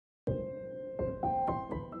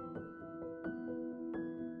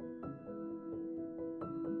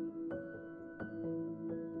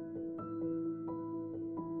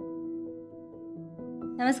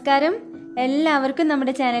നമസ്കാരം, എല്ലാവർക്കും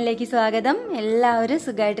നമ്മുടെ ചാനലിലേക്ക് സ്വാഗതം. എല്ലാവരും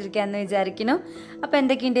സുഖമായിട്ടിരിക്കാമെന്ന് വിചാരിക്കുന്നു. അപ്പോൾ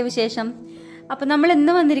എന്തൊക്കെയുണ്ട് വിശേഷം? അപ്പോൾ നമ്മൾ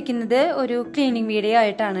ഇന്ന് വന്നിരിക്കുന്നത് ഒരു ക്ലീനിങ് വീഡിയോ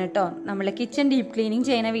ആയിട്ടാണ് കേട്ടോ. നമ്മൾ കിച്ചൺ ഡീപ്പ് ക്ലീനിങ്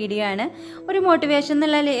ചെയ്യുന്ന വീഡിയോ ആണ്. ഒരു മോട്ടിവേഷൻ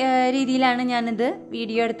എന്നുള്ള രീതിയിലാണ് ഞാനിത്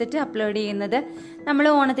വീഡിയോ എടുത്തിട്ട് അപ്ലോഡ് ചെയ്യുന്നത്. നമ്മൾ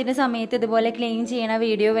ഓണത്തിൻ്റെ സമയത്ത് ഇതുപോലെ ക്ലീൻ ചെയ്യണ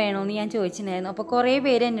വീഡിയോ വേണമെന്ന് ഞാൻ ചോദിച്ചിട്ടുണ്ടായിരുന്നു. അപ്പോൾ കുറേ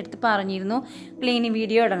പേര് എൻ്റെ അടുത്ത് പറഞ്ഞിരുന്നു ക്ലീനിങ്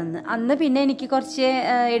വീഡിയോ ഇടണമെന്ന്. അന്ന് പിന്നെ എനിക്ക് കുറച്ച്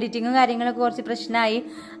എഡിറ്റിങ്ങും കാര്യങ്ങളൊക്കെ കുറച്ച് പ്രശ്നമായി,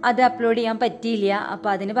 അത് അപ്ലോഡ് ചെയ്യാൻ പറ്റിയില്ല.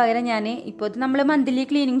 അപ്പോൾ അതിന് പകരം ഞാൻ ഇപ്പോൾ നമ്മൾ മന്ത്ലി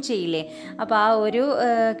ക്ലീനിങ് ചെയ്യില്ലേ, അപ്പോൾ ആ ഒരു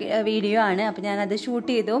വീഡിയോ ആണ്. അപ്പോൾ ഞാനത്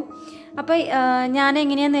ഷൂട്ട് ചെയ്തു. അപ്പോൾ ഞാൻ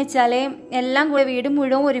എങ്ങനെയാണെന്ന് വെച്ചാൽ എല്ലാം കൂടെ വീട്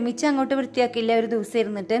മുഴുവൻ ഒരുമിച്ച് അങ്ങോട്ട് വൃത്തിയാക്കില്ല ഒരു ദിവസം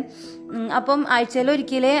ഇരുന്നിട്ട്. അപ്പം ആഴ്ചയിൽ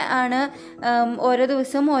ഒരിക്കലേ ആണ് ഓരോ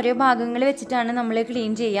ദിവസം ഓരോ ഭാഗങ്ങൾ വെച്ചിട്ടാണ് നമ്മൾ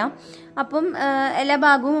ക്ലീൻ ചെയ്യാം. അപ്പം എല്ലാ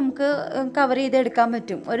ഭാഗവും നമുക്ക് കവർ ചെയ്തെടുക്കാൻ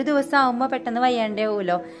പറ്റും. ഒരു ദിവസം ആകുമ്പോൾ പെട്ടെന്ന് വയ്യാണ്ടേ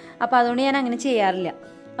ആവുമല്ലോ. അപ്പോൾ അതുകൊണ്ട് ഞാൻ അങ്ങനെ ചെയ്യാറില്ല.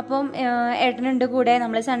 അപ്പം ഏട്ടനുണ്ട് കൂടെ.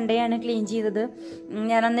 നമ്മൾ സൺഡേ ആണ് ക്ലീൻ ചെയ്തത്.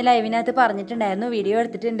 ഞാനന്ന് ലൈവിനകത്ത് പറഞ്ഞിട്ടുണ്ടായിരുന്നു, വീഡിയോ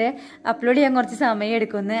എടുത്തിട്ടുണ്ട്, അപ്ലോഡ് ചെയ്യാൻ കുറച്ച് സമയം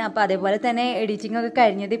എടുക്കുമെന്ന്. അപ്പോൾ അതേപോലെ തന്നെ എഡിറ്റിംഗ് ഒക്കെ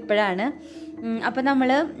കഴിഞ്ഞത് ഇപ്പോഴാണ്. അപ്പോൾ നമ്മൾ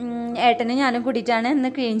ഏട്ടനും ഞാനും കൂടിയിട്ടാണ് ഇന്ന്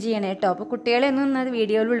ക്ലീൻ ചെയ്യണേ കേട്ടോ. അപ്പോൾ കുട്ടികളെയൊന്നും ഇന്നത്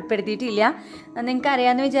വീഡിയോയിൽ ഉൾപ്പെടുത്തിയിട്ടില്ല. നിങ്ങൾക്ക്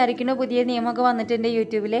അറിയാമെന്ന് വിചാരിക്കുന്നു, പുതിയ നിയമമൊക്കെ വന്നിട്ടുണ്ട്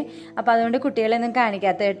യൂട്യൂബിൽ. അപ്പോൾ അതുകൊണ്ട് കുട്ടികളെയൊന്നും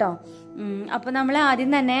കാണിക്കാത്ത കേട്ടോ. അപ്പോൾ നമ്മൾ ആദ്യം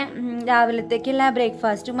തന്നെ രാവിലത്തേക്കുള്ള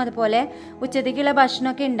ബ്രേക്ക്ഫാസ്റ്റും അതുപോലെ ഉച്ചത്തേക്കുള്ള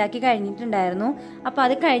ഭക്ഷണമൊക്കെ ഉണ്ടാക്കി കഴിഞ്ഞിട്ടുണ്ടായിരുന്നു. അപ്പോൾ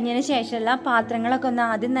അത് കഴിഞ്ഞതിന് ശേഷമുള്ള പാത്രങ്ങളൊക്കെ ഒന്ന്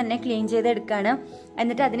ആദ്യം തന്നെ ക്ലീൻ ചെയ്തെടുക്കുകയാണ്.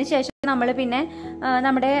 എന്നിട്ട് അതിന് ശേഷം നമ്മൾ പിന്നെ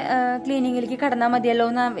നമ്മുടെ ക്ലീനിങ്ങിലേക്ക് കടന്നാൽ മതിയല്ലോ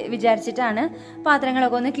എന്ന് വിചാരിച്ചിട്ടാണ്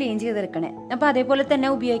പാത്രങ്ങളൊക്കെ ഒന്ന് ക്ലീൻ ചെയ്തെടുക്കണേ. അപ്പോൾ അതേപോലെ തന്നെ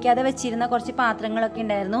ഉപയോഗിക്കാതെ വെച്ചിരുന്ന കുറച്ച് പാത്രങ്ങളൊക്കെ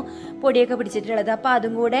ഉണ്ടായിരുന്നു, പൊടിയൊക്കെ പിടിച്ചിട്ടുള്ളത്. അപ്പോൾ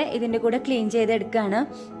അതും കൂടെ ഇതിൻ്റെ കൂടെ ക്ലീൻ ചെയ്തെടുക്കുകയാണ്.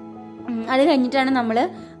 അത് കഴിഞ്ഞിട്ടാണ് നമ്മൾ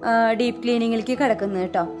ഡീപ്പ് ക്ലീനിങ്ങിലേക്ക് കിടക്കുന്നത്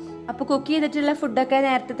കേട്ടോ. അപ്പോൾ കുക്ക് ചെയ്തിട്ടുള്ള ഫുഡൊക്കെ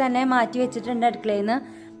നേരത്തെ തന്നെ മാറ്റി വെച്ചിട്ടുണ്ട് അടുക്കളയിൽ നിന്ന്.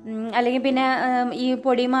 അല്ലെങ്കിൽ പിന്നെ ഈ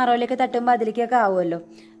പൊടി മാറോലൊക്കെ തട്ടുമ്പോൾ അതിലേക്കൊക്കെ ആവുമല്ലോ.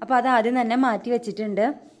 അപ്പോൾ അത് ആദ്യം തന്നെ മാറ്റി വെച്ചിട്ടുണ്ട്.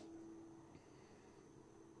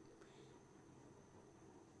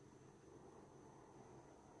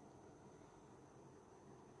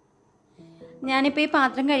 ഞാനിപ്പോൾ ഈ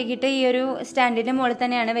പാത്രം കഴുകിയിട്ട് ഈ ഒരു സ്റ്റാൻഡിൻ്റെ മുകളിൽ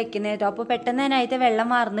തന്നെയാണ് വെക്കുന്നത് കേട്ടോ. അപ്പോൾ പെട്ടെന്ന് തന്നെ അതിൻ്റെ വെള്ളം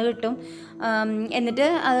വാർന്ന് കിട്ടും. എന്നിട്ട്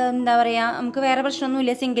എന്താ പറയുക, നമുക്ക് വേറെ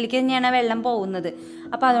പ്രശ്നമൊന്നുമില്ല, സിങ്കിലേക്ക് തന്നെയാണ് വെള്ളം പോകുന്നത്.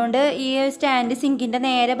 അപ്പോൾ അതുകൊണ്ട് ഈ സ്റ്റാൻഡ് സിങ്കിൻ്റെ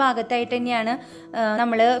നേരെ ഭാഗത്തായിട്ട് തന്നെയാണ്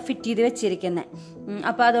നമ്മൾ ഫിറ്റ് ചെയ്ത് വെച്ചിരിക്കുന്നത്.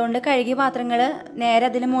 അപ്പോൾ അതുകൊണ്ട് കഴുകിയ പാത്രങ്ങൾ നേരെ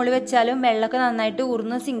അതിന് മുകളിൽ വെച്ചാലും വെള്ളമൊക്കെ നന്നായിട്ട്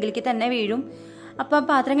ഊർന്ന് സിങ്കിലേക്ക് തന്നെ വീഴും. അപ്പോൾ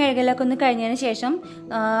പാത്രം കഴുകലൊക്കെ ഒന്ന് കഴിഞ്ഞതിന് ശേഷം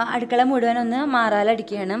അടുക്കള മുഴുവനൊന്ന്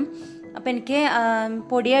മാറാലടിക്കുകയാണ്. അപ്പം എനിക്ക്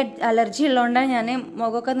പൊടി അലർജി ഉള്ളതുകൊണ്ടാണ് ഞാൻ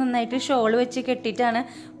മുഖമൊക്കെ നന്നായിട്ട് ഷോൾ വെച്ച് കെട്ടിയിട്ടാണ്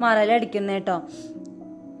മാറാലടിക്കുന്നത് കേട്ടോ.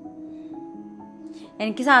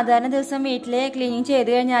 എനിക്ക് സാധാരണ ദിവസം വീട്ടിൽ ക്ലീനിങ് ചെയ്ത്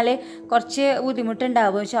കഴിഞ്ഞാൽ കുറച്ച്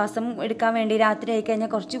ബുദ്ധിമുട്ടുണ്ടാവും. ശ്വാസം എടുക്കാൻ വേണ്ടി രാത്രി ആയി കഴിഞ്ഞാൽ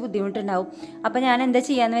കുറച്ച് ബുദ്ധിമുട്ടുണ്ടാവും. അപ്പോൾ ഞാൻ എന്താ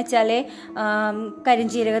ചെയ്യാന്ന് വെച്ചാൽ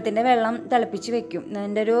കരിഞ്ജീരകത്തിൻ്റെ വെള്ളം തിളപ്പിച്ച് വെക്കും.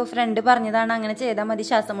 എൻ്റെ ഒരു ഫ്രണ്ട് പറഞ്ഞതാണ് അങ്ങനെ ചെയ്താൽ മതി,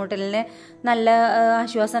 ശ്വാസം മുട്ടലിന് നല്ല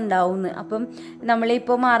ആശ്വാസം ഉണ്ടാവും എന്ന്. അപ്പം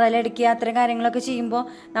നമ്മളിപ്പോൾ മാറാലടിക്കുക അത്തരം കാര്യങ്ങളൊക്കെ ചെയ്യുമ്പോൾ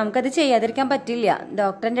നമുക്കത് ചെയ്യാതിരിക്കാൻ പറ്റില്ല.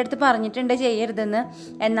 ഡോക്ടറിൻ്റെ അടുത്ത് പറഞ്ഞിട്ടുണ്ട് ചെയ്യരുതെന്ന്.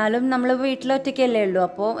 എന്നാലും നമ്മൾ വീട്ടിൽ ഒറ്റയ്ക്കല്ലേ ഉള്ളൂ,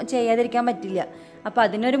 അപ്പോൾ ചെയ്യാതിരിക്കാൻ പറ്റില്ല. അപ്പോൾ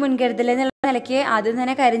അതിനൊരു മുൻകരുതൽ എന്നുള്ള നിലയ്ക്ക് ആദ്യം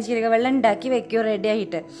തന്നെ കരിഞ്ജീരക വെള്ളം ഉണ്ടാക്കി വെക്കും റെഡി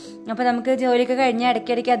ആയിട്ട്. അപ്പോൾ നമുക്ക് ജോലിയൊക്കെ കഴിഞ്ഞ്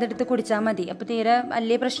ഇടയ്ക്കിടയ്ക്ക് അതെടുത്ത് കുടിച്ചാൽ മതി. അപ്പോൾ തീരെ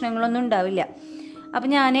വലിയ പ്രശ്നങ്ങളൊന്നും ഉണ്ടാവില്ല. അപ്പം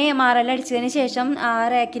ഞാൻ മാറലടിച്ചതിന് ശേഷം ആ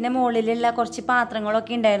റാക്കിൻ്റെ മുകളിലുള്ള കുറച്ച്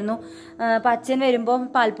പാത്രങ്ങളൊക്കെ ഉണ്ടായിരുന്നു. അപ്പം അച്ഛൻ വരുമ്പോൾ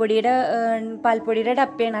പാൽപ്പൊടിയുടെ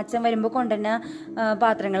ഡപ്പയാണ് അച്ഛൻ വരുമ്പോൾ കൊണ്ടുവന്ന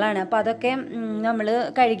പാത്രങ്ങളാണ്. അപ്പം അതൊക്കെ നമ്മൾ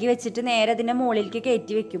കഴുകി വെച്ചിട്ട് നേരെ അതിൻ്റെ മുകളിലേക്ക്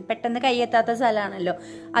കയറ്റി വെക്കും. പെട്ടെന്ന് കൈയെത്താത്ത സ്ഥലമാണല്ലോ.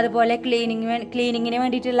 അതുപോലെ ക്ലീനിങ്ങിന്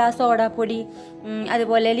വേണ്ടിയിട്ടുള്ള സോഡാപ്പൊടി,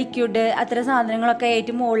 അതുപോലെ ലിക്വിഡ്, അത്തരം സാധനങ്ങളൊക്കെ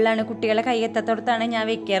ഏറ്റവും മുകളിലാണ്, കുട്ടികളെ കൈയെത്താത്തോടത്താണ് ഞാൻ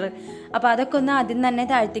വെക്കാറ്. അപ്പോൾ അതൊക്കെ ഒന്ന് ആദ്യം തന്നെ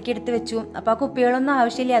താഴത്തേക്ക് എടുത്ത് വെച്ചു. അപ്പോൾ ആ കുപ്പികളൊന്നും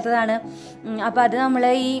ആവശ്യമില്ലാത്തതാണ്. അപ്പോൾ അത് നമ്മൾ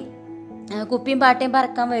ഈ കുപ്പിയും പാട്ടയും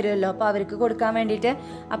പറക്കാൻ വരുമല്ലോ, അപ്പോൾ അവർക്ക് കൊടുക്കാൻ വേണ്ടിയിട്ട്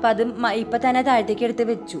അപ്പോൾ അത് ഇപ്പം തന്നെ താഴത്തേക്ക് എടുത്ത്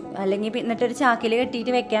വെച്ചു. അല്ലെങ്കിൽ എന്നിട്ടൊരു ചാക്കിൽ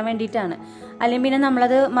കെട്ടിയിട്ട് വെക്കാൻ വേണ്ടിയിട്ടാണ്. അല്ലെങ്കിൽ പിന്നെ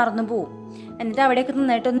നമ്മളത് മറന്നു പോവും. എന്നിട്ട് അവിടെയൊക്കെ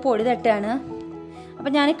നന്നായിട്ടൊന്ന് പൊടി തട്ടുകയാണ്.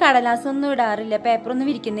 അപ്പം ഞാൻ കടലാസൊന്നും ഇടാറില്ല, പേപ്പറൊന്നും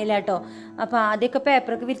വിരിക്കുന്നില്ല കേട്ടോ. അപ്പോൾ ആദ്യമൊക്കെ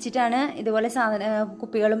പേപ്പറൊക്കെ വിരിച്ചിട്ടാണ് ഇതുപോലെ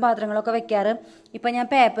കുപ്പികളും പാത്രങ്ങളൊക്കെ വെക്കാറ്. ഇപ്പം ഞാൻ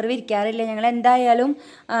പേപ്പർ വിരിക്കാറില്ല. ഞങ്ങൾ എന്തായാലും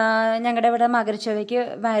ഞങ്ങളുടെ ഇവിടെ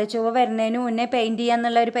മകരച്ചൊവ്വ വരുന്നതിന് മുന്നേ പെയിൻറ്റ്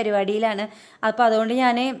ചെയ്യാന്നുള്ള ഒരു പരിപാടിയിലാണ്. അപ്പോൾ അതുകൊണ്ട്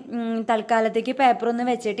ഞാൻ തൽക്കാലത്തേക്ക് പേപ്പറൊന്നും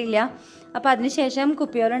വെച്ചിട്ടില്ല. അപ്പോൾ അതിനുശേഷം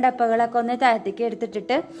കുപ്പിയോളം ഡപ്പകളൊക്കെ ഒന്ന് താഴത്തേക്ക്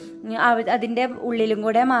എടുത്തിട്ടിട്ട് അതിൻ്റെ ഉള്ളിലും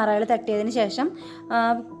കൂടെ മാറകൾ തട്ടിയതിന് ശേഷം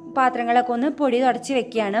പാത്രങ്ങളൊക്കെ ഒന്ന് പൊടി തുടച്ച്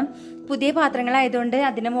വെക്കുകയാണ്. പുതിയ പാത്രങ്ങളായതുകൊണ്ട്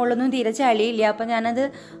അതിൻ്റെ മുകളിലൊന്നും തീരെ ചളിയില്ല. അപ്പോൾ ഞാനത്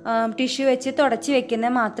ടിഷ്യൂ വെച്ച് തുടച്ച്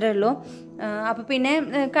വെക്കുന്നത് മാത്രമേ ഉള്ളൂ. അപ്പോൾ പിന്നെ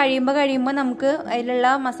കഴിയുമ്പോൾ നമുക്ക് അതിലുള്ള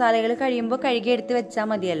മസാലകൾ കഴിയുമ്പോൾ കഴുകി എടുത്ത് വെച്ചാൽ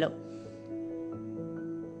മതിയല്ലോ.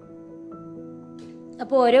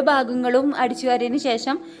 അപ്പോൾ ഓരോ ഭാഗങ്ങളും അടിച്ചു വാരിയതിന്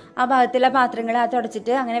ശേഷം ആ ഭാഗത്തുള്ള പാത്രങ്ങൾ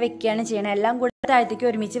തുടച്ചിട്ട് അങ്ങനെ വെക്കുകയാണ് ചെയ്യണത്. എല്ലാം കൂടെ താഴത്തേക്ക്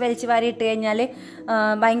ഒരുമിച്ച് വലിച്ചു വാരി ഇട്ട് കഴിഞ്ഞാൽ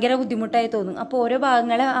ഭയങ്കര ബുദ്ധിമുട്ടായി തോന്നും. അപ്പോൾ ഓരോ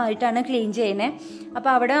ഭാഗങ്ങൾ ആയിട്ടാണ് ക്ലീൻ ചെയ്യുന്നത്.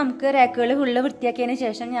 അപ്പോൾ അവിടെ നമുക്ക് റാക്കുകൾ ഫുള്ള് വൃത്തിയാക്കിയതിന്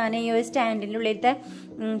ശേഷം ഞാൻ ഈ ഒരു സ്റ്റാൻഡിൻ്റെ ഉള്ളിലത്തെ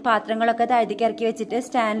പാത്രങ്ങളൊക്കെ താഴത്തേക്ക് ഇറക്കി വെച്ചിട്ട്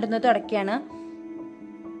സ്റ്റാൻഡ് ഒന്ന് തുടയ്ക്കുകയാണ്.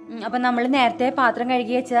 അപ്പം നമ്മൾ നേരത്തെ പാത്രം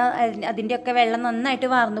കഴുകി വെച്ചാൽ അതിൻ്റെയൊക്കെ വെള്ളം നന്നായിട്ട്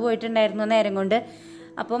വാർന്നു പോയിട്ടുണ്ടായിരുന്നു നേരം കൊണ്ട്.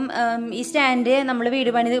 അപ്പം ഈ സ്റ്റാൻഡ് നമ്മൾ വീട്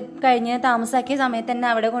പണി കഴിഞ്ഞ് താമസാക്കിയ സമയത്ത് തന്നെ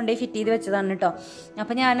അവിടെ കൊണ്ടുപോയി ഫിറ്റ് ചെയ്ത് വെച്ചതാണ് കേട്ടോ.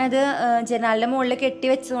 അപ്പം ഞാനത് ജനാലിൻ്റെ മുകളിൽ കെട്ടി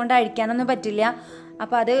വെച്ചതുകൊണ്ട് അഴിക്കാനൊന്നും പറ്റില്ല.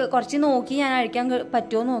 അപ്പം അത് കുറച്ച് നോക്കി ഞാൻ അഴിക്കാൻ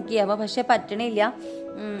പറ്റുമോ നോക്കി, അപ്പോൾ പക്ഷെ പറ്റണില്ല.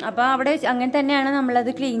 അപ്പോൾ അവിടെ അങ്ങനെ തന്നെയാണ്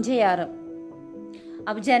നമ്മളത് ക്ലീൻ ചെയ്യാറ്.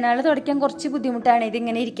 അപ്പോൾ ജനാല തുടയ്ക്കാൻ കുറച്ച് ബുദ്ധിമുട്ടാണ്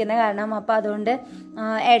ഇതിങ്ങനെ ഇരിക്കുന്ന കാരണം. അപ്പോൾ അതുകൊണ്ട്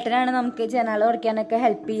ഏട്ടനാണ് നമുക്ക് ജനാല തുടയ്ക്കാനൊക്കെ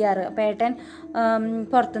ഹെൽപ്പ് ചെയ്യാറ്. അപ്പോൾ ഏട്ടൻ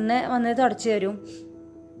പുറത്തുനിന്ന് വന്ന് തുടച്ച് തരും.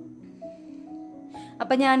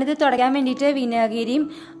 അപ്പം ഞാനിത് തുടയ്ക്കാൻ വേണ്ടിയിട്ട് വിനാഗിരിയും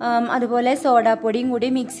അതുപോലെ സോഡാപ്പൊടിയും കൂടി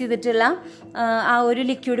മിക്സ് ചെയ്തിട്ടുള്ള ആ ഒരു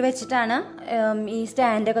ലിക്വിഡ് വെച്ചിട്ടാണ് ഈ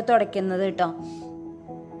സ്റ്റാൻഡൊക്കെ തുടയ്ക്കുന്നത് കേട്ടോ.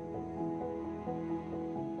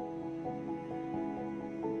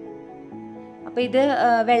 അപ്പോൾ ഇത്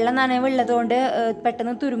വെള്ളം നനവുള്ളതുകൊണ്ട്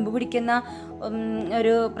പെട്ടെന്ന് തുരുമ്പ് പിടിക്കുന്ന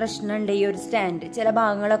ഒരു പ്രശ്നമുണ്ട് ഈ ഒരു സ്റ്റാൻഡ്. ചില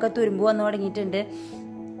ഭാഗങ്ങളൊക്കെ തുരുമ്പ് വന്നു തുടങ്ങിയിട്ടുണ്ട്.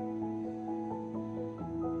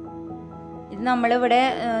 ഇത് നമ്മളിവിടെ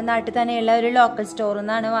നാട്ടിൽ തന്നെയുള്ള ഒരു ലോക്കൽ സ്റ്റോറിൽ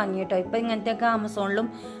നിന്നാണ് വാങ്ങിയിട്ടോ. ഇപ്പം ഇങ്ങനത്തെയൊക്കെ ആമസോണിലും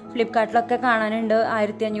ഫ്ലിപ്കാർട്ടിലൊക്കെ കാണാനുണ്ട്.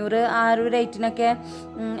 1500 ആ ഒരു റേറ്റിനൊക്കെ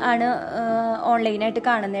ആണ് ഓൺലൈനായിട്ട്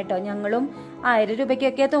കാണുന്നത് കേട്ടോ. ഞങ്ങളും 1000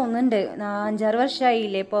 രൂപയ്ക്കൊക്കെ തോന്നുന്നുണ്ട്. 5-6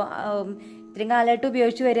 വർഷമായില്ലേ ഇപ്പോൾ, ഇത്രയും കാലമായിട്ട്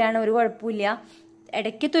ഉപയോഗിച്ച് വരികയാണ്, ഒരു കുഴപ്പമില്ല.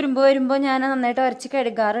 ഇടയ്ക്ക് തുരുമ്പ് വരുമ്പോൾ ഞാൻ നന്നായിട്ട് ഉരച്ച്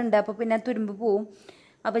കഴുകാറുണ്ട്. അപ്പോൾ പിന്നെ തുരുമ്പ് പോവും.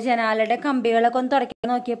 അപ്പോൾ ജനാലയുടെ കമ്പികളൊക്കെ ഒന്ന് തുടയ്ക്കാൻ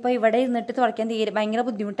നോക്കിയപ്പോൾ ഇവിടെ ഇരുന്നിട്ട് തുടയ്ക്കാൻ ഭയങ്കര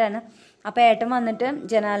ബുദ്ധിമുട്ടാണ്. അപ്പോൾ ഏട്ടൻ വന്നിട്ട്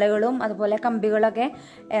ജനാലകളും അതുപോലെ കമ്പികളൊക്കെ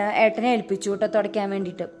ഏട്ടനെ ഏൽപ്പിച്ചു കേട്ടോ തുടയ്ക്കാൻ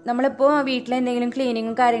വേണ്ടിയിട്ട്. നമ്മളിപ്പോൾ വീട്ടിലെന്തെങ്കിലും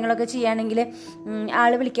ക്ലീനിങ്ങും കാര്യങ്ങളൊക്കെ ചെയ്യുകയാണെങ്കിൽ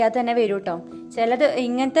ആൾ വിളിക്കാതെ തന്നെ വരും കേട്ടോ. ചിലത്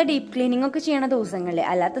ഇങ്ങനത്തെ ഡീപ്പ് ക്ലീനിങ് ഒക്കെ ചെയ്യണ ദിവസങ്ങളിൽ,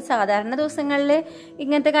 അല്ലാത്ത സാധാരണ ദിവസങ്ങളിൽ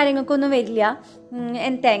ഇങ്ങനത്തെ കാര്യങ്ങൾക്കൊന്നും വരില്ല.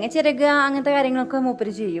 തേങ്ങ ചിരകുക അങ്ങനത്തെ കാര്യങ്ങളൊക്കെ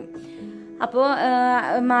മൂപ്പര് ചെയ്യും. അപ്പോൾ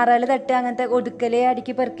മാറാല് തട്ട് അങ്ങനത്തെ ഒതുക്കല്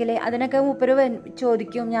അടുക്കി പെറുക്കല് അതിനൊക്കെ മൂപ്പര്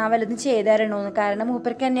ചോദിക്കും ഞാൻ വല്ലതും ചെയ്തു തരണോന്ന്. കാരണം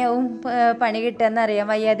മൂപ്പർക്ക് തന്നെയാവും പണി കിട്ടുകയെന്ന് അറിയാം.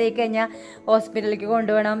 വയ്യാതെ കഴിഞ്ഞാൽ ഹോസ്പിറ്റലിലേക്ക്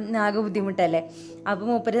കൊണ്ടുപോകണം, ആകെ ബുദ്ധിമുട്ടല്ലേ. അപ്പോൾ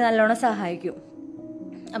മൂപ്പര് നല്ലോണം സഹായിക്കും.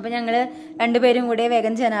 അപ്പോൾ ഞങ്ങൾ രണ്ടുപേരും കൂടി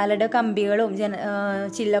വേഗം ജനാലയുടെ കമ്പികളും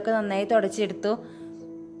ചില്ലൊക്കെ നന്നായി തുടച്ചെടുത്തു.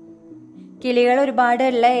 കിളികൾ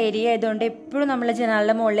ഒരുപാടുള്ള ഏരിയ ആയതുകൊണ്ട് എപ്പോഴും നമ്മൾ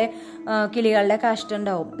ജനാലിൻ്റെ മുകളിൽ കിളികളുടെ കാഷ്ടം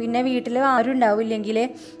ഉണ്ടാവും. പിന്നെ വീട്ടിൽ ആരും ഉണ്ടാവില്ലെങ്കിൽ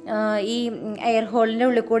ഈ എയർ ഹോളിൻ്റെ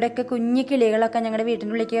ഉള്ളിൽ കൂടെയൊക്കെ കുഞ്ഞു കിളികളൊക്കെ ഞങ്ങളുടെ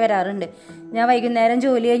വീട്ടിൻ്റെ ഉള്ളിലേക്ക് വരാറുണ്ട്. ഞാൻ വൈകുന്നേരം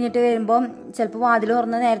ജോലി കഴിഞ്ഞിട്ട് വരുമ്പോൾ ചിലപ്പോൾ വാതിൽ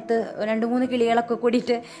തുറന്ന നേരത്ത് 2-3 കിളികളൊക്കെ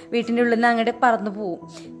കൂടിയിട്ട് വീട്ടിൻ്റെ ഉള്ളിൽ നിന്ന് അങ്ങോട്ട് പറന്നു പോവും.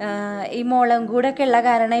 ഈ മുളം കൂടൊക്കെ ഉള്ള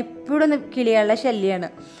കാരണം എപ്പോഴും കിളികളുടെ ശല്യമാണ്.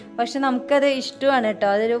 പക്ഷെ നമുക്കത് ഇഷ്ടമാണ് കേട്ടോ.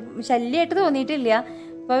 അതൊരു ശല്യമായിട്ട് തോന്നിയിട്ടില്ല.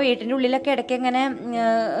 ഇപ്പോൾ വീട്ടിൻ്റെ ഉള്ളിലൊക്കെ ഇടയ്ക്ക് ഇങ്ങനെ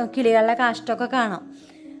കിളികളുടെ കാഷ്ടമൊക്കെ കാണാം.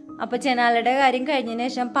 അപ്പോൾ ജനാലയുടെ കാര്യം കഴിഞ്ഞതിന്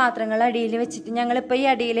ശേഷം പാത്രങ്ങൾ അടിയിൽ വെച്ചിട്ട് ഞങ്ങളിപ്പോൾ ഈ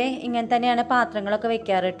അടിയിൽ ഇങ്ങനെ തന്നെയാണ് പാത്രങ്ങളൊക്കെ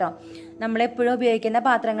വെക്കാറ് കേട്ടോ. നമ്മളെപ്പോഴും ഉപയോഗിക്കുന്ന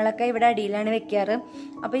പാത്രങ്ങളൊക്കെ ഇവിടെ അടിയിലാണ് വെക്കാറ്.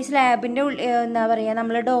 അപ്പോൾ ഈ സ്ലാബിൻ്റെ എന്താ പറയുക,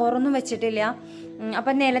 നമ്മൾ ഡോറൊന്നും വെച്ചിട്ടില്ല.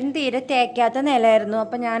 അപ്പം നിലം തീരെ തേക്കാത്ത നിലമായിരുന്നു.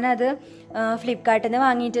 അപ്പം ഞാനത് ഫ്ലിപ്കാർട്ടിൽ നിന്ന്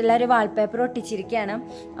വാങ്ങിയിട്ടുള്ള ഒരു വാൾപേപ്പർ ഒട്ടിച്ചിരിക്കുകയാണ്.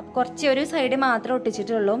 അപ്പോൾ കുറച്ച് ഒരു സൈഡ് മാത്രമേ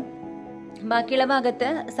ഒട്ടിച്ചിട്ടുള്ളൂ, ബാക്കിയുള്ള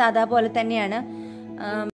ഭാഗത്ത് സാധാ പോലെ തന്നെയാണ്.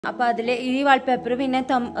 അപ്പോൾ അതിൽ ഈ വാൾപേപ്പർ പിന്നെ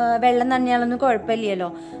വെള്ളം നനഞ്ഞാലൊന്നും കുഴപ്പമില്ലല്ലോ,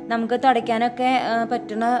 നമുക്ക് തുടയ്ക്കാനൊക്കെ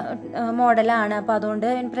പറ്റുന്ന മോഡലാണ്. അപ്പോൾ അതുകൊണ്ട്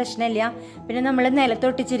പ്രശ്നമില്ല. പിന്നെ നമ്മൾ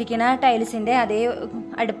നിലത്തൊട്ടിച്ചിരിക്കുന്ന ടൈൽസിൻ്റെ അതേ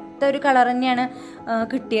അടുത്ത ഒരു കളർ തന്നെയാണ്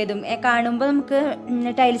കിട്ടിയതും. കാണുമ്പോൾ നമുക്ക്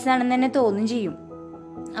ടൈൽസ് ആണെന്ന് തന്നെ തോന്നും ചെയ്യും.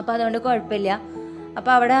 അപ്പോൾ അതുകൊണ്ട് കുഴപ്പമില്ല.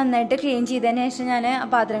 അപ്പോൾ അവിടെ നന്നായിട്ട് ക്ലീൻ ചെയ്തതിന് ശേഷം ഞാൻ ആ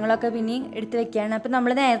പാത്രങ്ങളൊക്കെ പിന്നെ എടുത്ത് വെക്കുകയാണ്. അപ്പോൾ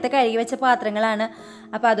നമ്മൾ നേരത്തെ കഴുകി വെച്ച പാത്രങ്ങളാണ്.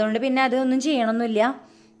 അപ്പോൾ അതുകൊണ്ട് പിന്നെ അതൊന്നും ചെയ്യണമൊന്നുമില്ല.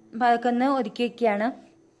 അപ്പോൾ അതൊക്കെ ഒന്ന് ഒതുക്കി വെക്കുകയാണ്.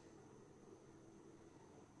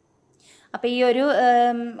 അപ്പോൾ ഈ ഒരു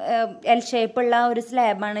എൽ ഷേപ്പുള്ള ഒരു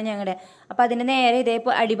സ്ലാബാണ് ഞങ്ങളുടെ. അപ്പോൾ അതിന് നേരെ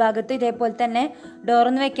അടിഭാഗത്ത് ഇതേപോലെ തന്നെ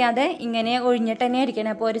ഡോറൊന്നും വെക്കാതെ ഇങ്ങനെ ഒഴിഞ്ഞിട്ട് തന്നെ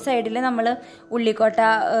ഇരിക്കണം. അപ്പോൾ ഒരു സൈഡിൽ നമ്മൾ ഉള്ളിക്കോട്ട,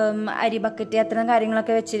 അരി ബക്കറ്റ് അത്തരം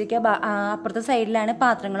കാര്യങ്ങളൊക്കെ വെച്ചിരിക്കുക, അപ്പുറത്തെ സൈഡിലാണ്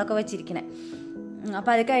പാത്രങ്ങളൊക്കെ വെച്ചിരിക്കുന്നത്.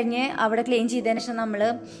 അപ്പോൾ അത് കഴിഞ്ഞ് അവിടെ ക്ലീൻ ചെയ്തതിന് ശേഷം നമ്മൾ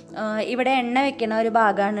ഇവിടെ എണ്ണ വെക്കുന്ന ഒരു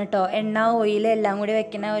ഭാഗമാണ് കേട്ടോ. എണ്ണ, ഓയിൽ എല്ലാം കൂടി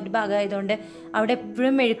വെക്കുന്ന ഒരു ഭാഗമായതുകൊണ്ട് അവിടെ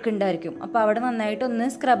എപ്പോഴും മെഴുക്കുണ്ടായിരിക്കും. അപ്പോൾ അവിടെ നന്നായിട്ടൊന്ന്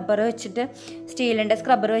സ്ക്രബ്ബർ വെച്ചിട്ട്, സ്റ്റീലിൻ്റെ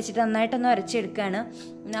സ്ക്രബ്ബർ വെച്ചിട്ട് നന്നായിട്ടൊന്ന് ഉരച്ചെടുക്കുകയാണ്.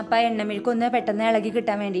 അപ്പോൾ ആ എണ്ണ മെഴുക്കൊന്ന് പെട്ടെന്ന് ഇളകി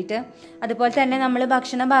കിട്ടാൻ വേണ്ടിയിട്ട്. അതുപോലെ തന്നെ നമ്മൾ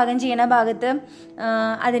ഭക്ഷണം പാകം ചെയ്യുന്ന ഭാഗത്ത്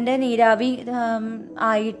അതിൻ്റെ നീരാവി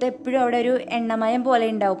ആയിട്ട് എപ്പോഴും അവിടെ ഒരു എണ്ണമയം പോലെ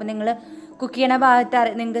ഉണ്ടാവും. അപ്പോൾ നിങ്ങൾ കുക്ക് ചെയ്യണ ഭാഗത്ത്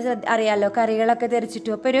നിങ്ങൾക്ക് അറിയാമല്ലോ, കറികളൊക്കെ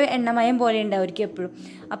തെറിച്ചിട്ടു അപ്പോൾ ഒരു എണ്ണമയം പോലെ ഉണ്ടാവും എപ്പോഴും.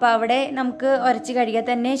 അപ്പോൾ അവിടെ നമുക്ക് ഉരച്ച് കഴുകിയാൽ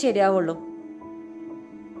തന്നെ ശരിയാവുള്ളൂ.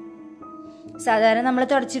 സാധാരണ നമ്മൾ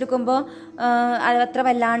തുടച്ചെടുക്കുമ്പോൾ അതത്ര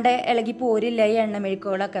വല്ലാണ്ട് ഇളകി പോരില്ല ഈ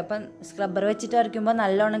എണ്ണമെഴുക്കുകളൊക്കെ. അപ്പം സ്ക്രബ്ബർ വെച്ചിട്ട് ഉരയ്ക്കുമ്പോൾ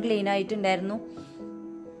നല്ലോണം ക്ലീൻ ആയിട്ടുണ്ടായിരുന്നു.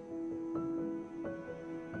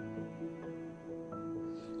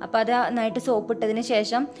 അപ്പോൾ അത് നന്നായിട്ട് സോപ്പ് ഇട്ടതിന്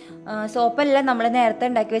ശേഷം, സോപ്പല്ല നമ്മൾ നേരത്തെ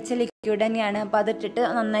ഉണ്ടാക്കി വെച്ച ലിക്വിഡ് തന്നെയാണ്. അപ്പോൾ അതിട്ടിട്ട്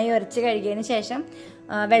നന്നായി ഉരച്ച് കഴുകിയതിന് ശേഷം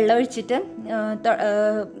വെള്ളം ഒഴിച്ചിട്ട്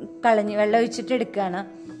വെള്ളം ഒഴിച്ചിട്ട് എടുക്കുകയാണ്.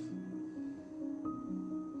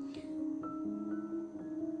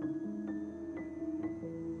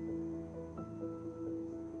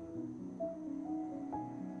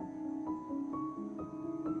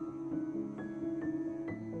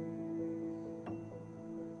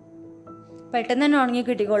 പെട്ടെന്ന് തന്നെ ഉണങ്ങി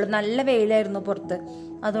കിട്ടിക്കോളും. നല്ല വെയിലായിരുന്നു പുറത്ത്.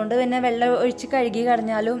 അതുകൊണ്ട് പിന്നെ വെള്ളം ഒഴിച്ച് കഴുകി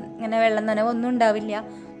കളഞ്ഞാലും ഇങ്ങനെ വെള്ളം നനവൊന്നും ഉണ്ടാവില്ല.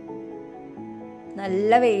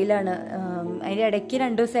 നല്ല വെയിലാണ്. അതിൻ്റെ ഇടയ്ക്ക്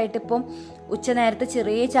 2 ദിവസമായിട്ട് ഇപ്പം ഉച്ച നേരത്തെ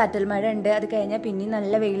ചെറിയ ചാറ്റൽ മഴ ഉണ്ട്. അത് കഴിഞ്ഞാൽ പിന്നെയും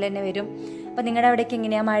നല്ല വെയിൽ തന്നെ വരും. അപ്പം നിങ്ങളുടെ അവിടേക്ക്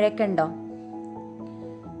എങ്ങനെയാണ്, മഴയൊക്കെ ഉണ്ടോ?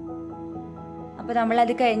 അപ്പോൾ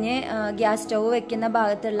നമ്മളത് കഴിഞ്ഞ് ഗ്യാസ് സ്റ്റൗവ് വെക്കുന്ന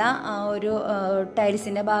ഭാഗത്തുള്ള ഒരു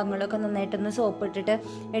ടൈൽസിൻ്റെ ഭാഗങ്ങളൊക്കെ നന്നായിട്ടൊന്ന് സോപ്പ് ഇട്ടിട്ട്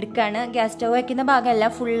എടുക്കുകയാണ്. ഗ്യാസ് സ്റ്റൗവ് വെക്കുന്ന ഭാഗമല്ല,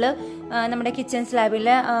 ഫുള്ള് നമ്മുടെ കിച്ചൺ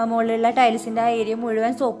സ്ലാബിലെ മുകളിലുള്ള ടൈൽസിൻ്റെ ആ ഏരിയ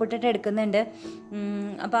മുഴുവൻ സോപ്പ് ഇട്ടിട്ട് എടുക്കുന്നുണ്ട്.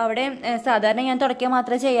 അപ്പോൾ അവിടെ സാധാരണ ഞാൻ തുടയ്ക്കുക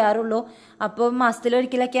മാത്രമേ ചെയ്യാറുള്ളൂ. അപ്പോൾ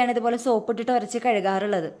മാസത്തിലൊരിക്കലൊക്കെയാണ് ഇതുപോലെ സോപ്പ് ഇട്ടിട്ട് ഉരച്ച്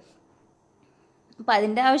കഴുകാറുള്ളത്. അപ്പം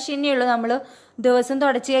അതിൻ്റെ ആവശ്യം തന്നെയുള്ളൂ. നമ്മൾ ദിവസം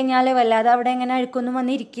തുടച്ച് കഴിഞ്ഞാൽ വല്ലാതെ അവിടെ എങ്ങനെ അഴുക്കൊന്നും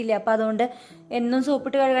വന്നിരിക്കില്ല. അപ്പം അതുകൊണ്ട് എന്നും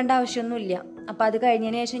സോപ്പിട്ട് കഴുകേണ്ട ആവശ്യമൊന്നുമില്ല. അപ്പം അത്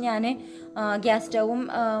കഴിഞ്ഞതിന് ശേഷം ഞാൻ ഗ്യാസ് സ്റ്റൗവും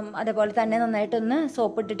അതേപോലെ തന്നെ നന്നായിട്ടൊന്ന്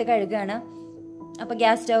സോപ്പ് ഇട്ടിട്ട് കഴുകുകയാണ്. അപ്പോൾ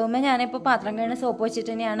ഗ്യാസ് സ്റ്റൗവുമ്മേ ഞാനിപ്പോൾ പാത്രം കഴുകുന്ന സോപ്പ് വെച്ചിട്ട്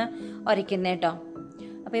തന്നെയാണ് ഉരയ്ക്കുന്നത് കേട്ടോ.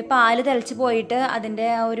 അപ്പോൾ ഈ പാല് തിളച്ച് പോയിട്ട് അതിൻ്റെ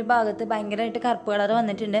ആ ഒരു ഭാഗത്ത് ഭയങ്കരമായിട്ട് കറുപ്പ് കളർ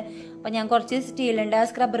വന്നിട്ടുണ്ട്. അപ്പോൾ ഞാൻ കുറച്ച് സ്റ്റീലിൻ്റെ ആ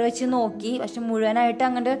സ്ക്രബ്ബർ വെച്ച് നോക്കി, പക്ഷെ മുഴുവനായിട്ട്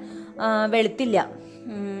അങ്ങോട്ട് വെളുത്തില്ല.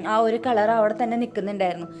 ആ ഒരു കളർ അവിടെ തന്നെ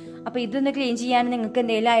നിൽക്കുന്നുണ്ടായിരുന്നു. അപ്പോൾ ഇതൊന്ന് ക്ലീൻ ചെയ്യാൻ നിങ്ങൾക്ക്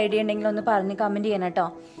എന്തെങ്കിലും ഐഡിയ ഉണ്ടെങ്കിൽ ഒന്ന് പറഞ്ഞ് കമൻറ്റ് ചെയ്യണം കേട്ടോ.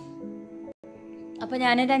 അപ്പോൾ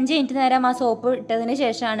ഞാനൊരു 5 മിനിറ്റ് നേരം ആ സോപ്പ് ഇട്ടതിന്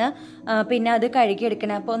ശേഷമാണ് പിന്നെ അത്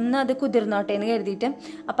കഴുകിയെടുക്കണത്. അപ്പോൾ ഒന്ന് അത് കുതിർന്നോട്ടെ എന്ന് കരുതിയിട്ട്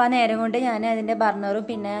അപ്പോൾ ആ നേരം കൊണ്ട് ഞാൻ അതിൻ്റെ ബർണറും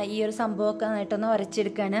പിന്നെ ഈ ഒരു സംഭവമൊക്കെ നന്നായിട്ടൊന്ന്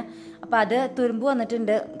ഉരച്ചെടുക്കുകയാണ്. അപ്പോൾ അത് തുരുമ്പ്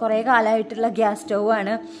വന്നിട്ടുണ്ട്. കുറേ കാലമായിട്ടുള്ള ഗ്യാസ്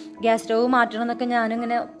സ്റ്റൗവാണ്. ഗ്യാസ് സ്റ്റൗവ് മാറ്റണം എന്നൊക്കെ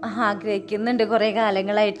ഞാനിങ്ങനെ ആഗ്രഹിക്കുന്നുണ്ട് കുറേ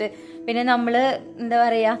കാലങ്ങളായിട്ട്. പിന്നെ നമ്മൾ എന്താ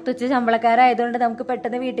പറയുക, തുച്ഛ ശമ്പളക്കാരായതുകൊണ്ട് നമുക്ക്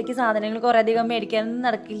പെട്ടെന്ന് വീട്ടിലേക്ക് സാധനങ്ങൾ കുറേ അധികം മേടിക്കാനൊന്നും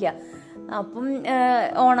നടക്കില്ല. അപ്പം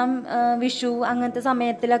ഓണം, വിഷു അങ്ങനത്തെ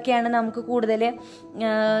സമയത്തിലൊക്കെയാണ് നമുക്ക് കൂടുതൽ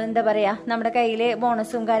എന്താ പറയുക, നമ്മുടെ കയ്യിൽ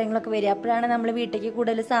ബോണസും കാര്യങ്ങളൊക്കെ വരിക. അപ്പോഴാണ് നമ്മൾ വീട്ടിലേക്ക്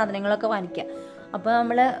കൂടുതൽ സാധനങ്ങളൊക്കെ വാങ്ങിക്കുക. അപ്പോൾ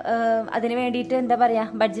നമ്മൾ അതിന് വേണ്ടിയിട്ട് എന്താ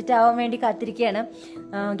പറയുക, ബഡ്ജറ്റ് ആവാൻ വേണ്ടി കാത്തിരിക്കുകയാണ്,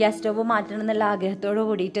 ഗ്യാസ് സ്റ്റൗവ് മാറ്റണം എന്നുള്ള ആഗ്രഹത്തോട്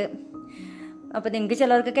കൂടിയിട്ട്. അപ്പോൾ നിങ്ങൾക്ക്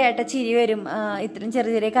ചിലർക്ക് കേട്ട ചിരി വരും, ഇത്രയും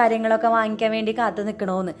ചെറിയ ചെറിയ കാര്യങ്ങളൊക്കെ വാങ്ങിക്കാൻ വേണ്ടി കാത്തു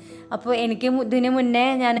നിൽക്കണമെന്ന്. അപ്പോൾ എനിക്ക് ഇതിന് മുന്നേ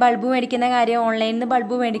ഞാൻ ബൾബ് മേടിക്കുന്ന കാര്യം, ഓൺലൈനിൽ നിന്ന്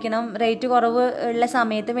ബൾബ് മേടിക്കണം, റേറ്റ് കുറവ് ഉള്ള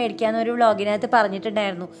സമയത്ത് മേടിക്കാമെന്ന് ഒരു വ്ളോഗിനകത്ത്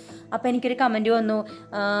പറഞ്ഞിട്ടുണ്ടായിരുന്നു. അപ്പോൾ എനിക്കൊരു കമൻറ്റ് വന്നു,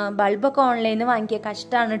 ബൾബൊക്കെ ഓൺലൈനിൽ നിന്ന് വാങ്ങിക്കുക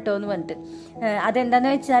കഷ്ടമാണ് കേട്ടോ എന്ന് പറഞ്ഞിട്ട്.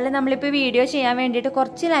 അതെന്താണെന്ന് വെച്ചാൽ നമ്മളിപ്പോൾ വീഡിയോ ചെയ്യാൻ വേണ്ടിയിട്ട്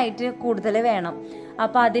കുറച്ച് ലൈറ്റ് കൂടുതൽ വേണം.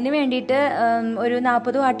 അപ്പോൾ അതിന് വേണ്ടിയിട്ട് ഒരു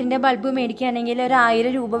 40 വാട്ടിൻ്റെ ബൾബ് മേടിക്കുകയാണെങ്കിൽ ഒരു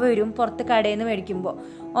 1000 രൂപ വരും പുറത്ത് കടയിൽ നിന്ന് മേടിക്കുമ്പോൾ.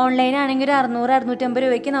 ഓൺലൈനാണെങ്കിൽ ഒരു 600-650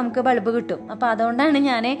 രൂപയ്ക്ക് നമുക്ക് ബൾബ് കിട്ടും. അപ്പോൾ അതുകൊണ്ടാണ്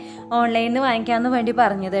ഞാൻ ഓൺലൈനിൽ നിന്ന് വാങ്ങിക്കാമെന്ന് വേണ്ടി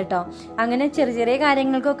പറഞ്ഞത് കേട്ടോ. അങ്ങനെ ചെറിയ ചെറിയ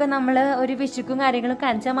കാര്യങ്ങൾക്കൊക്കെ നമ്മൾ ഒരു പിശുക്കും കാര്യങ്ങളും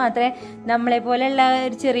കാണിച്ചാൽ മാത്രമേ നമ്മളെപ്പോലെയുള്ള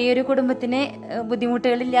ഒരു ചെറിയൊരു കുടുംബത്തിന്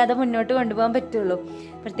ബുദ്ധിമുട്ടുകളില്ലാതെ മുന്നോട്ട് കൊണ്ടുപോകാൻ പറ്റുള്ളൂ.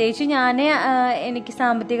 പ്രത്യേകിച്ച് എനിക്ക്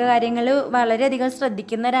സാമ്പത്തിക കാര്യങ്ങൾ വളരെയധികം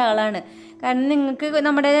ശ്രദ്ധിക്കുന്ന ഒരാളാണ്. കാരണം നിങ്ങൾക്ക്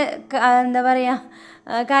നമ്മുടെ എന്താ പറയുക,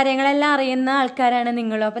 കാര്യങ്ങളെല്ലാം അറിയുന്ന ആൾക്കാരാണ്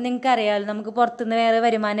നിങ്ങളും. അപ്പം നിങ്ങൾക്ക് അറിയാമല്ലോ, നമുക്ക് പുറത്തുനിന്ന് വേറെ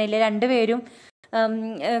വരുമാനമില്ല, 2 പേരും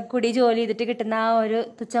കൂടി ജോലി ചെയ്തിട്ട് കിട്ടുന്ന ആ ഒരു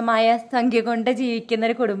തുച്ഛമായ സംഖ്യ കൊണ്ട് ജീവിക്കുന്ന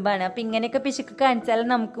ഒരു കുടുംബമാണ്. അപ്പം ഇങ്ങനെയൊക്കെ പിശുക്ക് കാണിച്ചാലും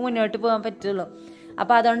നമുക്ക് മുന്നോട്ട് പോകാൻ പറ്റുള്ളൂ.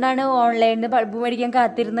 അപ്പോൾ അതുകൊണ്ടാണ് ഓൺലൈനിൽ നിന്ന് ബൾബ് മേടിക്കാൻ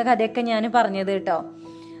കാത്തിരുന്ന കഥയൊക്കെ ഞാൻ പറഞ്ഞത് കേട്ടോ.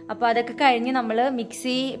 അപ്പോൾ അതൊക്കെ കഴിഞ്ഞ് നമ്മൾ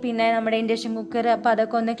മിക്സി, പിന്നെ നമ്മുടെ ഇൻഡക്ഷൻ കുക്കർ, അപ്പോൾ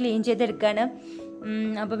അതൊക്കെ ഒന്ന് ക്ലീൻ ചെയ്തെടുക്കുകയാണ്.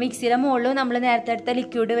 അപ്പോൾ മിക്സിയുടെ മുകളിൽ നമ്മൾ നേരത്തെ എടുത്ത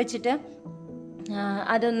ലിക്വിഡ് വെച്ചിട്ട്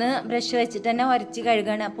അതൊന്ന് ബ്രഷ് വെച്ചിട്ട് തന്നെ ഉരച്ച്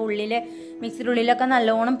കഴുകുകയാണ്. അപ്പോൾ മിക്സിയുടെ ഉള്ളിലൊക്കെ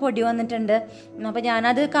നല്ലോണം പൊടി വന്നിട്ടുണ്ട്. അപ്പോൾ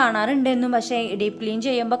ഞാനത് കാണാറുണ്ടെന്നും, പക്ഷേ ഡീപ്പ് ക്ലീൻ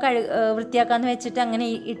ചെയ്യുമ്പോൾ വൃത്തിയാക്കാമെന്ന് വെച്ചിട്ട് അങ്ങനെ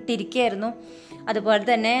ഇട്ടിരിക്കുകയായിരുന്നു. അതുപോലെ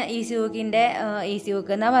തന്നെ ഈസി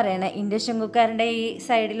കുക്ക് എന്നാണ് പറയണത്, ഇൻഡക്ഷൻ കുക്കറിൻ്റെ ഈ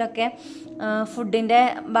സൈഡിലൊക്കെ ഫുഡിൻ്റെ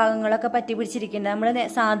ഭാഗങ്ങളൊക്കെ പറ്റി പിടിച്ചിരിക്കുന്നുണ്ട്. നമ്മൾ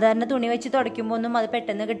സാധാരണ തുണി വെച്ച് തുടയ്ക്കുമ്പോൾ ഒന്നും അത്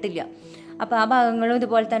പെട്ടെന്ന് കിട്ടില്ല. അപ്പോൾ ആ ഭാഗങ്ങളും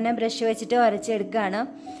ഇതുപോലെ തന്നെ ബ്രഷ് വെച്ചിട്ട് ഉരച്ചെടുക്കുകയാണ്.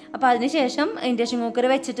 അപ്പോൾ അതിനുശേഷം ഇൻഡക്ഷൻ കുക്കർ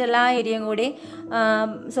വെച്ചിട്ടുള്ള ആ ഏരിയയും കൂടി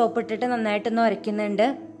സോപ്പിട്ടിട്ട് നന്നായിട്ടൊന്ന് ഉരയ്ക്കുന്നുണ്ട്.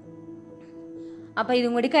 അപ്പോൾ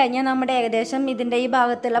ഇതും കൂടി കഴിഞ്ഞാൽ നമ്മുടെ ഏകദേശം ഇതിൻ്റെ ഈ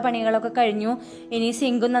ഭാഗത്തുള്ള പണികളൊക്കെ കഴിഞ്ഞു. ഇനി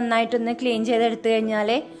സിങ്കും നന്നായിട്ടൊന്ന് ക്ലീൻ ചെയ്തെടുത്തു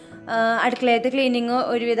കഴിഞ്ഞാൽ അടുക്കളയത്തെ ക്ലീനിങ്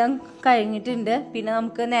ഒരുവിധം കഴിഞ്ഞിട്ടുണ്ട്. പിന്നെ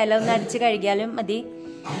നമുക്ക് നിലം ഒന്ന് അടിച്ച് കഴുകിയാലും മതി.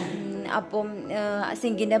 അപ്പം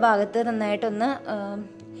സിങ്കിൻ്റെ ഭാഗത്ത് നന്നായിട്ടൊന്ന്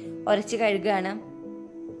ഉരച്ച് കഴുകുകയാണ്.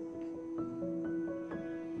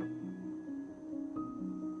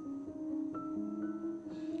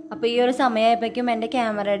 അപ്പോൾ ഈ ഒരു സമയമായപ്പോഴേക്കും എൻ്റെ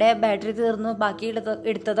ക്യാമറയുടെ ബാറ്ററി തീർന്നു. ബാക്കി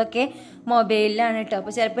എടുത്തതൊക്കെ മൊബൈലിലാണ് കേട്ടോ.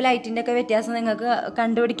 അപ്പോൾ ചിലപ്പോൾ ലൈറ്റിൻ്റെ ഒക്കെ വ്യത്യാസം നിങ്ങൾക്ക്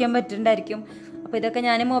കണ്ടുപിടിക്കാൻ പറ്റുന്നുണ്ടായിരിക്കും. അപ്പോൾ ഇതൊക്കെ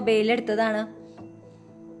ഞാൻ മൊബൈലിൽ എടുത്തതാണ്.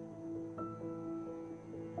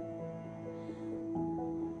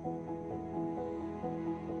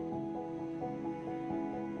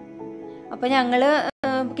 അപ്പോൾ ഞങ്ങൾ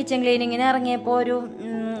കിച്ചൺ ക്ലീനിങ്ങിന് ഇറങ്ങിയപ്പോൾ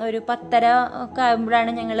ഒരു 10:30 ഒക്കെ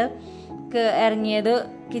ആകുമ്പോഴാണ് ഞങ്ങൾ ഇറങ്ങിയത്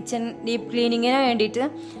കിച്ചൺ ഡീപ്പ് ക്ലീനിങ്ങിന് വേണ്ടിയിട്ട്.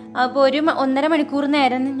 അപ്പോൾ 1.5 മണിക്കൂർ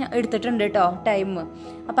നേരം എടുത്തിട്ടുണ്ട് കേട്ടോ ടൈം.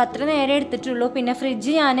 അപ്പോൾ അത്ര നേരം എടുത്തിട്ടുള്ളൂ. പിന്നെ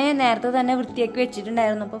ഫ്രിഡ്ജ് ഞാൻ നേരത്തെ തന്നെ വൃത്തിയാക്കി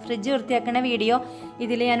വെച്ചിട്ടുണ്ടായിരുന്നു. അപ്പോൾ ഫ്രിഡ്ജ് വൃത്തിയാക്കുന്ന വീഡിയോ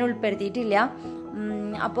ഇതിൽ ഞാൻ ഉൾപ്പെടുത്തിയിട്ടില്ല.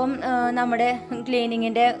 അപ്പം നമ്മുടെ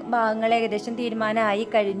ക്ലീനിങ്ങിൻ്റെ ഭാഗങ്ങൾ ഏകദേശം തീരുമാനമായി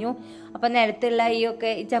കഴിഞ്ഞു. അപ്പം നിലത്തുള്ള ഈ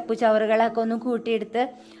ചപ്പു ചവറുകളൊക്കെ ഒന്ന് കൂട്ടിയെടുത്ത്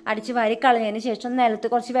അടിച്ച് വാരി കളഞ്ഞതിന് ശേഷം നിലത്ത്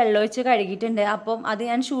കുറച്ച് വെള്ളമൊഴിച്ച് കഴുകിയിട്ടുണ്ട്. അപ്പം അത്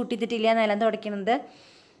ഞാൻ ഷൂട്ട് ചെയ്തിട്ടില്ല നിലം തുടയ്ക്കുന്നത്.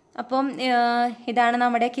 അപ്പം ഇതാണ്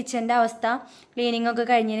നമ്മുടെ കിച്ചൻ്റെ അവസ്ഥ ക്ലീനിങ് ഒക്കെ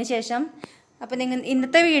കഴിഞ്ഞതിന് ശേഷം. അപ്പം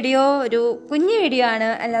ഇന്നത്തെ വീഡിയോ ഒരു കുഞ്ഞു വീഡിയോ ആണ്.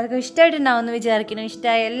 എല്ലാവർക്കും ഇഷ്ടമായിട്ടുണ്ടാവുമെന്ന് വിചാരിക്കുന്നു.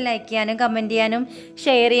 ഇഷ്ടമായാലും ലൈക്ക് ചെയ്യാനും കമൻറ്റ് ചെയ്യാനും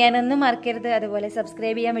ഷെയർ ചെയ്യാനൊന്നും മറക്കരുത്. അതുപോലെ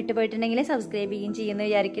സബ്സ്ക്രൈബ് ചെയ്യാൻ വിട്ടുപോയിട്ടുണ്ടെങ്കിൽ സബ്സ്ക്രൈബ് ചെയ്യുകയും ചെയ്യുമെന്ന്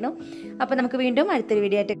വിചാരിക്കുന്നു. അപ്പോൾ നമുക്ക് വീണ്ടും അടുത്തൊരു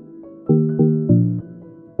വീഡിയോ ആയിട്ട്